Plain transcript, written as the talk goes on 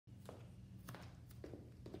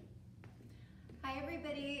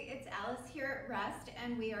everybody, it's Alice here at Rest,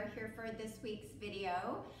 and we are here for this week's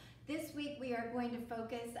video. This week we are going to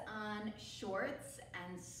focus on shorts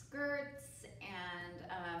and skirts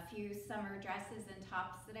and a few summer dresses and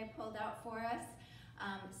tops that I pulled out for us.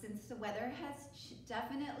 Since the weather has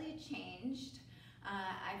definitely changed,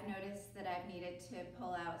 I've noticed that I've needed to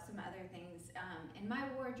pull out some other things in my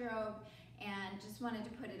wardrobe, and just wanted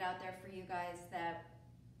to put it out there for you guys that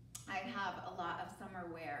I have a lot of summer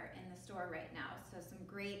wear in the store right now, so some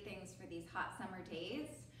great things for these hot summer days.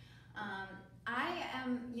 I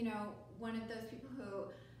am, one of those people who,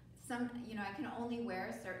 I can only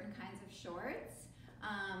wear certain kinds of shorts,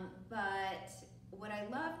 but what I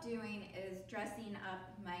love doing is dressing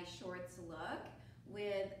up my shorts look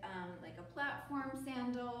with like a platform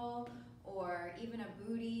sandal or even a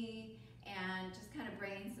bootie, and just kind of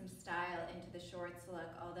bringing some style into the shorts look.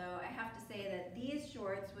 Although I have to say that these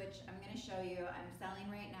shorts, which I'm going to show you, I'm selling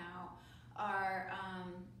right now, are,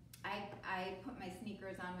 I put my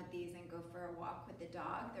sneakers on with these and go for a walk with the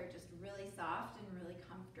dog. They're just really soft and really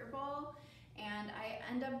comfortable. And I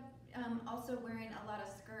end up also wearing a lot of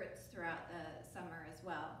skirts throughout the summer as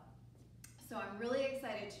well. So I'm really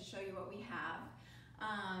excited to show you what we have.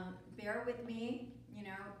 Bear with me,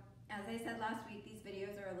 as I said last week, these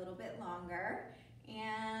videos are a little bit longer,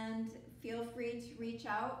 and feel free to reach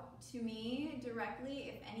out to me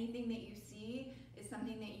directly if anything that you see is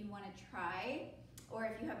something that you want to try, or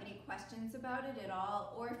if you have any questions about it at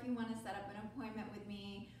all, or if you want to set up an appointment with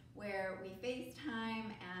me where we FaceTime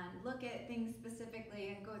and look at things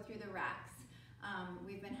specifically and go through the racks.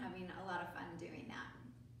 We've been having a lot of fun doing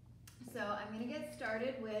that. So I'm going to get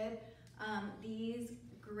started with these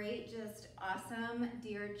great, just awesome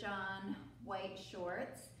Dear John white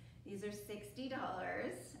shorts. These are $60.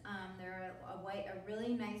 They're a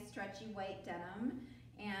really nice stretchy white denim,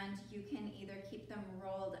 and you can either keep them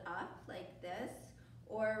rolled up like this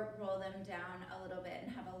or roll them down a little bit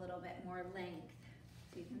and have a little bit more length.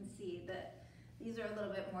 So you can see that these are a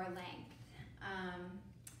little bit more length.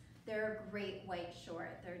 They're a great white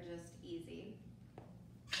short. They're just easy.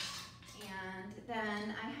 And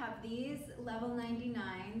then I have these level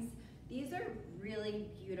 99s. These are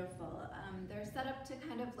really beautiful. They're set up to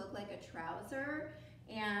kind of look like a trouser,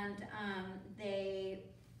 and they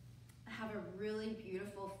have a really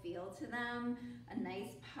beautiful feel to them. A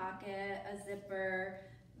nice pocket, a zipper,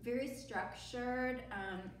 very structured,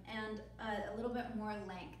 and a little bit more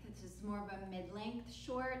length. This is more of a mid-length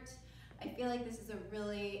short. I feel like this is a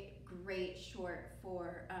really great short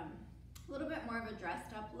for a little bit more of a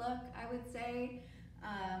dressed up look, I would say,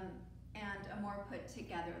 and a more put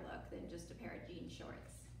together look than just a pair of jean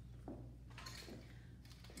shorts.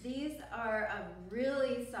 These are a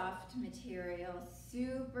really soft material,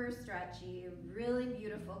 super stretchy, really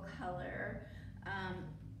beautiful color.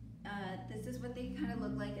 This is what they kind of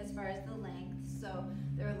look like as far as the length. So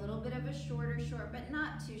they're a little bit of a shorter short, but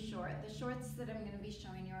not too short. The shorts that I'm going to be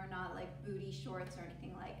showing you are not like booty shorts or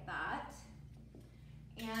anything like that.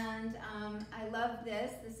 And I love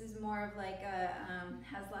this. This is more of like a,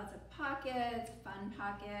 has lots of pockets, fun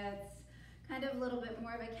pockets, kind of a little bit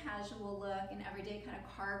more of a casual look, an everyday kind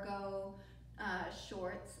of cargo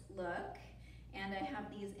shorts look. And I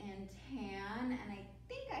have these in tan, and I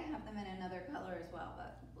think I have them in another color as well,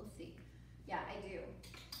 but we'll see. Yeah, I do.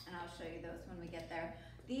 And I'll show you those when we get there.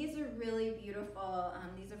 These are really beautiful.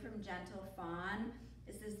 These are from Gentle Fawn.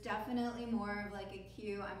 This is definitely more of like a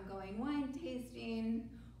cute, I'm going wine tasting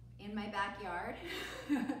in my backyard,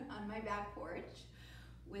 on my back porch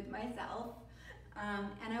with myself,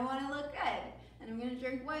 and I want to look good, and I'm going to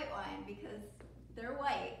drink white wine because they're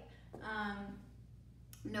white.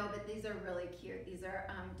 No, but these are really cute. These are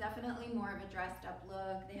definitely more of a dressed up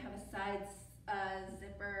look. They have a side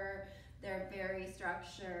zipper. They're very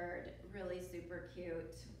structured, really super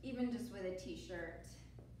cute, even just with a t-shirt.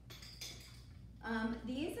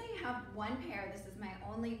 These I have one pair. This is my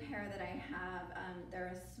only pair that I have.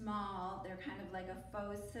 They're a small, they're kind of like a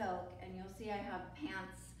faux silk, and you'll see I have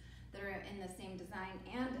pants that are in the same design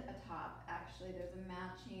and a top. Actually, there's a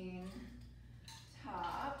matching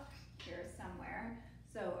top here somewhere.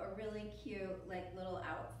 So a really cute like little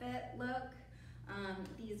outfit look.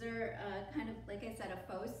 These are kind of, like I said,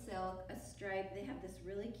 a faux silk, a stripe. They have this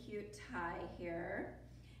really cute tie here.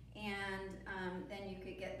 And then you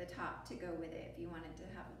could get the top to go with it if you wanted to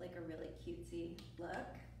have like a really cutesy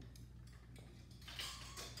look.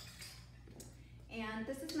 And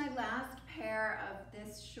this is my last pair of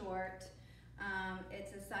this short.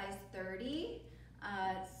 It's a size 30.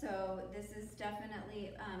 So this is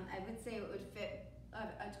definitely, I would say it would fit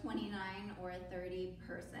a 29 or a 30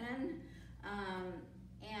 person.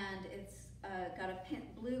 And it's got a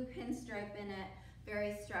blue pinstripe in it,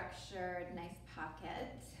 very structured, nice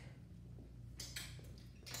pocket.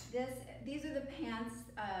 These are the pants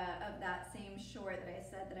of that same short that I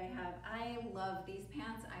said that I have. I love these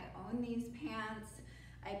pants. I own these pants.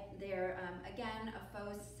 They're, again, a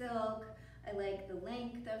faux silk. I like the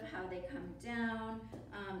length of how they come down.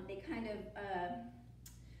 They kind of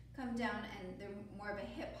come down and they're more of a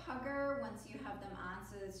hip hugger once you have them on.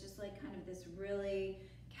 So it's just like kind of this really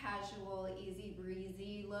casual, easy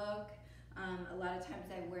breezy look. A lot of times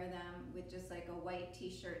I wear them with just like a white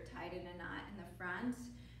t-shirt tied in a knot in the front.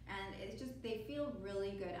 And it's just, they feel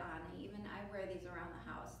really good on me. Even I wear these around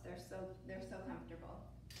the house. They're so comfortable.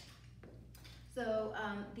 So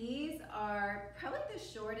these are probably the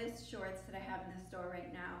shortest shorts that I have in the store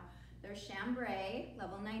right now. They're chambray,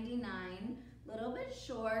 level 99, a little bit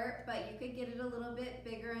short, but you could get it a little bit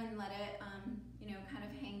bigger and let it, you know, kind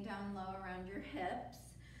of hang down low around your hips.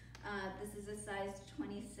 This is a size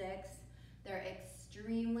 26. They're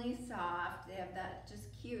extremely soft. They have that just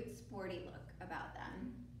cute, sporty look about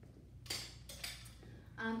them.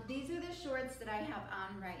 These are the shorts that I have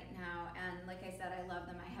on right now, and like I said, I love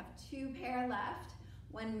them. I have 2 pair left,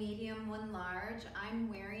 one medium, one large. I'm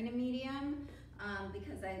wearing a medium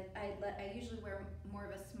because I usually wear more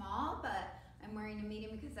of a small, but I'm wearing a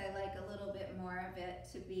medium because I like a little bit more of it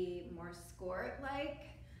to be more skirt-like.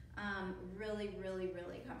 Really, really,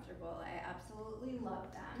 really comfortable. I absolutely love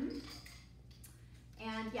them.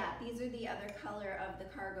 And yeah, these are the other color of the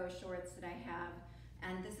cargo shorts that I have.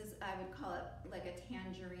 And this is, I would call it like a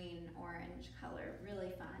tangerine orange color,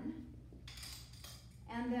 really fun.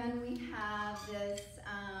 And then we have this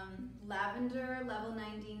lavender, level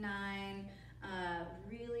 99,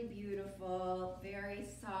 really beautiful, very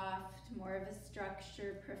soft, more of a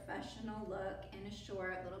structured, professional look in a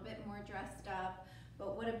short, a little bit more dressed up,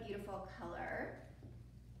 but what a beautiful color.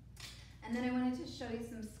 And then I wanted to show you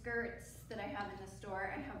some skirts that I have in the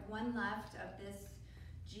store. I have one left of this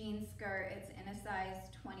jean skirt. It's in a size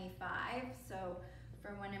 25, so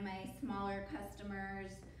for one of my smaller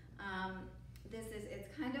customers, it's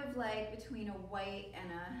kind of like between a white and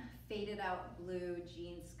a faded out blue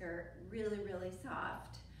jean skirt, really, really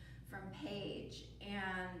soft, from Paige,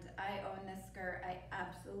 and I own this skirt. I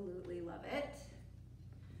absolutely love it.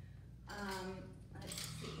 Let's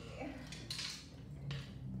see.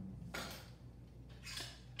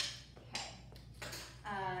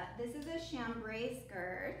 This is a chambray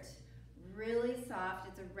skirt, really soft.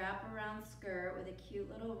 It's a wraparound skirt with a cute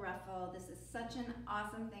little ruffle. This is such an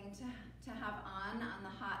awesome thing to have on the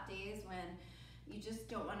hot days when you just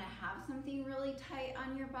don't want to have something really tight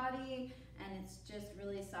on your body, and it's just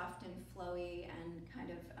really soft and flowy and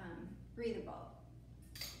kind of breathable.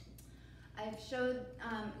 I've showed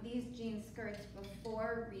these jean skirts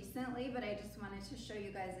before recently, but I just wanted to show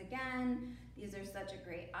you guys again. These are such a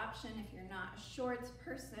great option. If you're not a shorts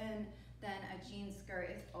person, then a jean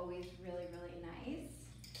skirt is always really, really nice.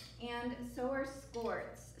 And so are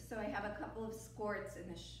skirts. So I have a couple of skirts in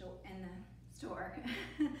the store.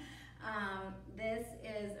 This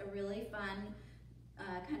is a really fun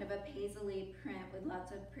kind of a paisley print with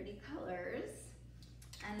lots of pretty colors.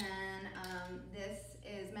 And then this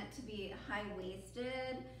is meant to be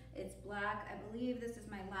high-waisted. It's black. I believe this is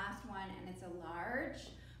my last one, and it's a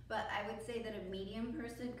large. But I would say that a medium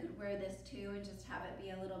person could wear this too and just have it be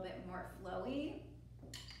a little bit more flowy.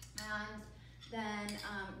 And then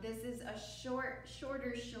this is a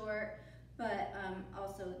shorter short, but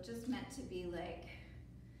also just meant to be like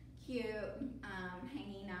cute,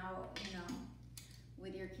 hanging out, you know,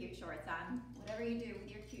 with your cute shorts on. Whatever you do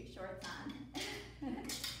with your cute shorts on.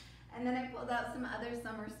 And then I pulled out some other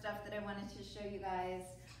summer stuff that I wanted to show you guys.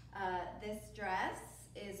 This dress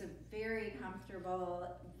is a very comfortable,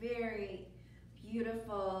 very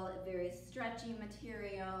beautiful, very stretchy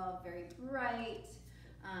material, very bright,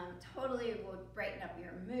 totally would brighten up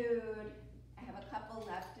your mood. I have a couple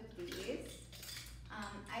left of these.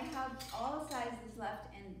 I have all sizes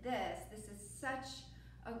left in this. This is such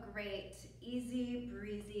a great, easy,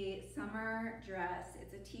 breezy summer dress.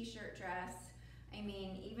 It's a t-shirt dress. I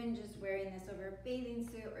mean, even just wearing this over a bathing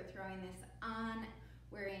suit or throwing this on,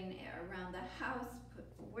 wearing it around the house,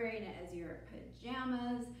 wearing it as your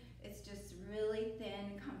pajamas. It's just really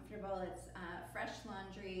thin, comfortable. It's Fresh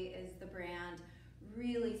Laundry is the brand.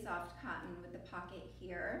 Really soft cotton with the pocket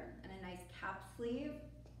here and a nice cap sleeve.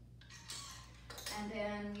 And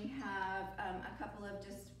then we have a couple of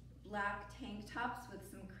just black tank tops with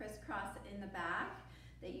some crisscross in the back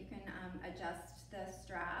that you can adjust the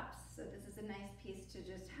straps. So this is a nice piece to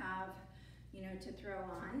just have, you know, to throw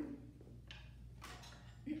on.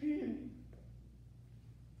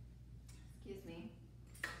 Excuse me.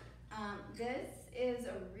 This is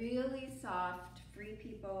a really soft Free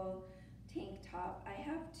People tank top. I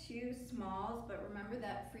have 2 smalls, but remember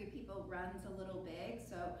that Free People runs a little big,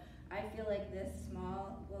 so I feel like this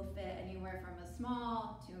small will fit anywhere from a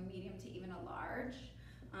small to a medium to even a large.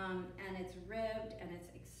 And it's ribbed and it's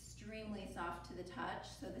extremely soft to the touch,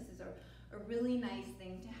 so this is a really nice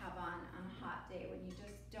thing to have on a hot day when you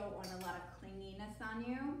just don't want a lot of clinginess on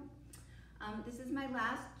you. This is my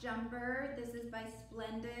last jumper. This is by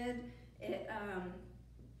Splendid.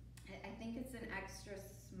 I think it's an extra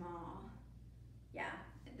small. Yeah,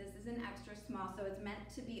 this is an extra small, so it's meant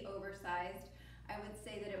to be oversized. I would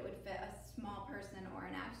say that it would fit a small person or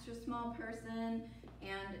an extra small person,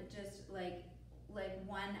 and just like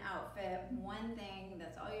one outfit, one thing,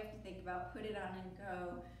 that's all you have to think about, put it on and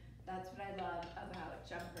go. That's what I love about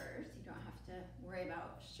jumpers. You don't have to worry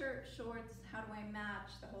about shirt, shorts, how do I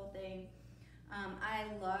match, the whole thing. I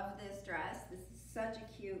love this dress. This is such a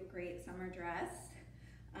cute, great summer dress.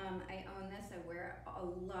 I own this, I wear it a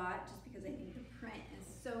lot just because I think the print is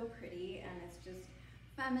so pretty and it's just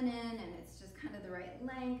feminine and it's just kind of the right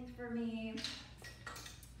length for me.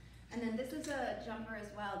 And then this is a jumper as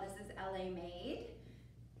well. This is LA made.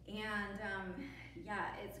 And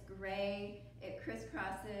yeah, it's gray, it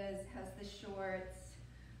crisscrosses, has the shorts,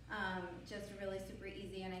 just really super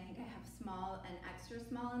easy. And I think I have small and extra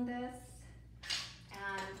small in this.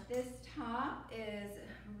 And this top is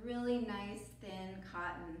really nice thin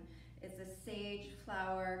cotton. It's a sage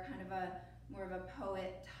flower, kind of more of a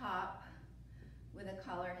poet top with a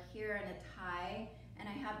collar here and a tie. And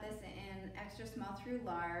I have this in extra small through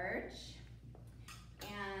large.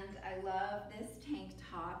 And I love this tank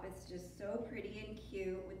top. It's just so pretty and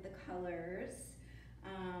cute with the colors.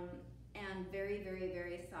 And very, very,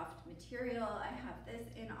 very soft material. I have this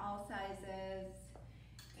in all sizes.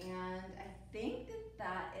 And I think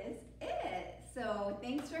that is it. So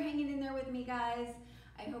thanks for hanging in there with me, guys.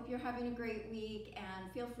 I hope you're having a great week,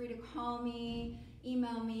 and feel free to call me,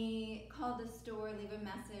 email me, call the store, leave a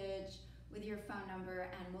message with your phone number,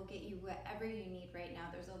 and we'll get you whatever you need right now.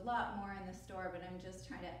 There's a lot more in the store, but I'm just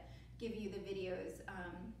trying to give you the videos,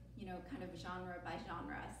 you know, kind of genre by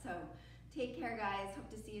genre. So take care, guys. Hope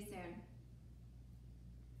to see you soon.